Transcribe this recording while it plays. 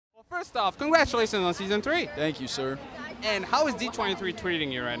First off, congratulations on season 3. Thank you, sir. And how is D23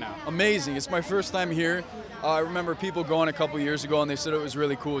 treating you right now? Amazing. It's my first time here. I remember people going a couple years ago and they said it was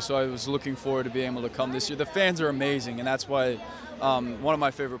really cool, so I was looking forward to being able to come this year. The fans are amazing, and that's why one of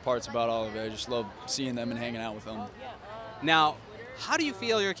my favorite parts about all of it. I just love seeing them and hanging out with them. Now, how do you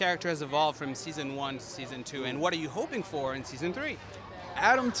feel your character has evolved from season 1 to season 2, and what are you hoping for in season 3?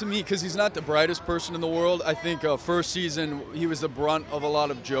 Adam, to me, because he's not the brightest person in the world, I think first season he was the brunt of a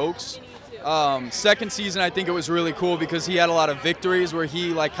lot of jokes. Second season, I think it was really cool because he had a lot of victories where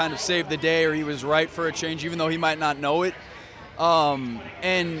he kind of saved the day, or he was right for a change, even though he might not know it.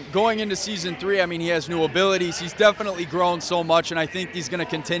 And going into season 3, I mean, he has new abilities. He's definitely grown so much, and I think he's going to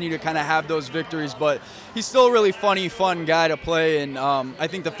continue to kind of have those victories. But he's still a really funny, fun guy to play, and I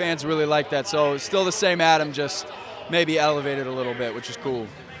think the fans really like that. So it's still the same Adam, just maybe elevated a little bit, which is cool.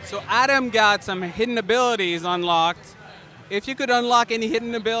 So Adam got some hidden abilities unlocked. If you could unlock any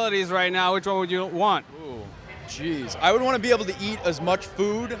hidden abilities right now, which one would you want? Ooh, jeez. I would want to be able to eat as much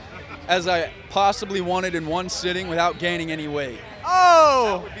food as I possibly wanted in one sitting without gaining any weight.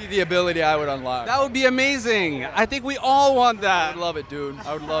 Oh! That would be the ability I would unlock. That would be amazing. I think we all want that. I would love it, dude.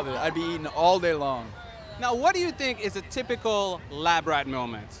 I would love it. I'd be eating all day long. Now, what do you think is a typical lab rat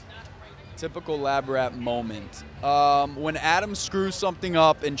moment? Typical lab rat moment. When Adam screws something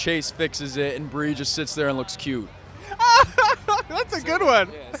up and Chase fixes it and Bree just sits there and looks cute. That's a good one.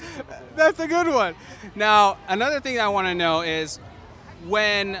 That's a good one. Now, another thing I want to know is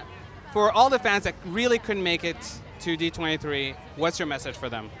for all the fans that really couldn't make it to D23, what's your message for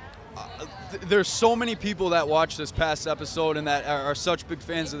them? There's so many people that watch this past episode and that are such big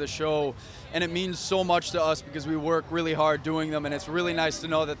fans of the show, and it means so much to us because we work really hard doing them, and it's really nice to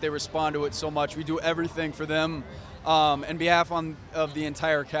know that they respond to it so much. We do everything for them. On behalf of the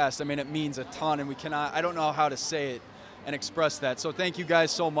entire cast, I mean, it means a ton, and I don't know how to say it and express that. So thank you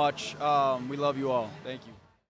guys so much. We love you all. Thank you.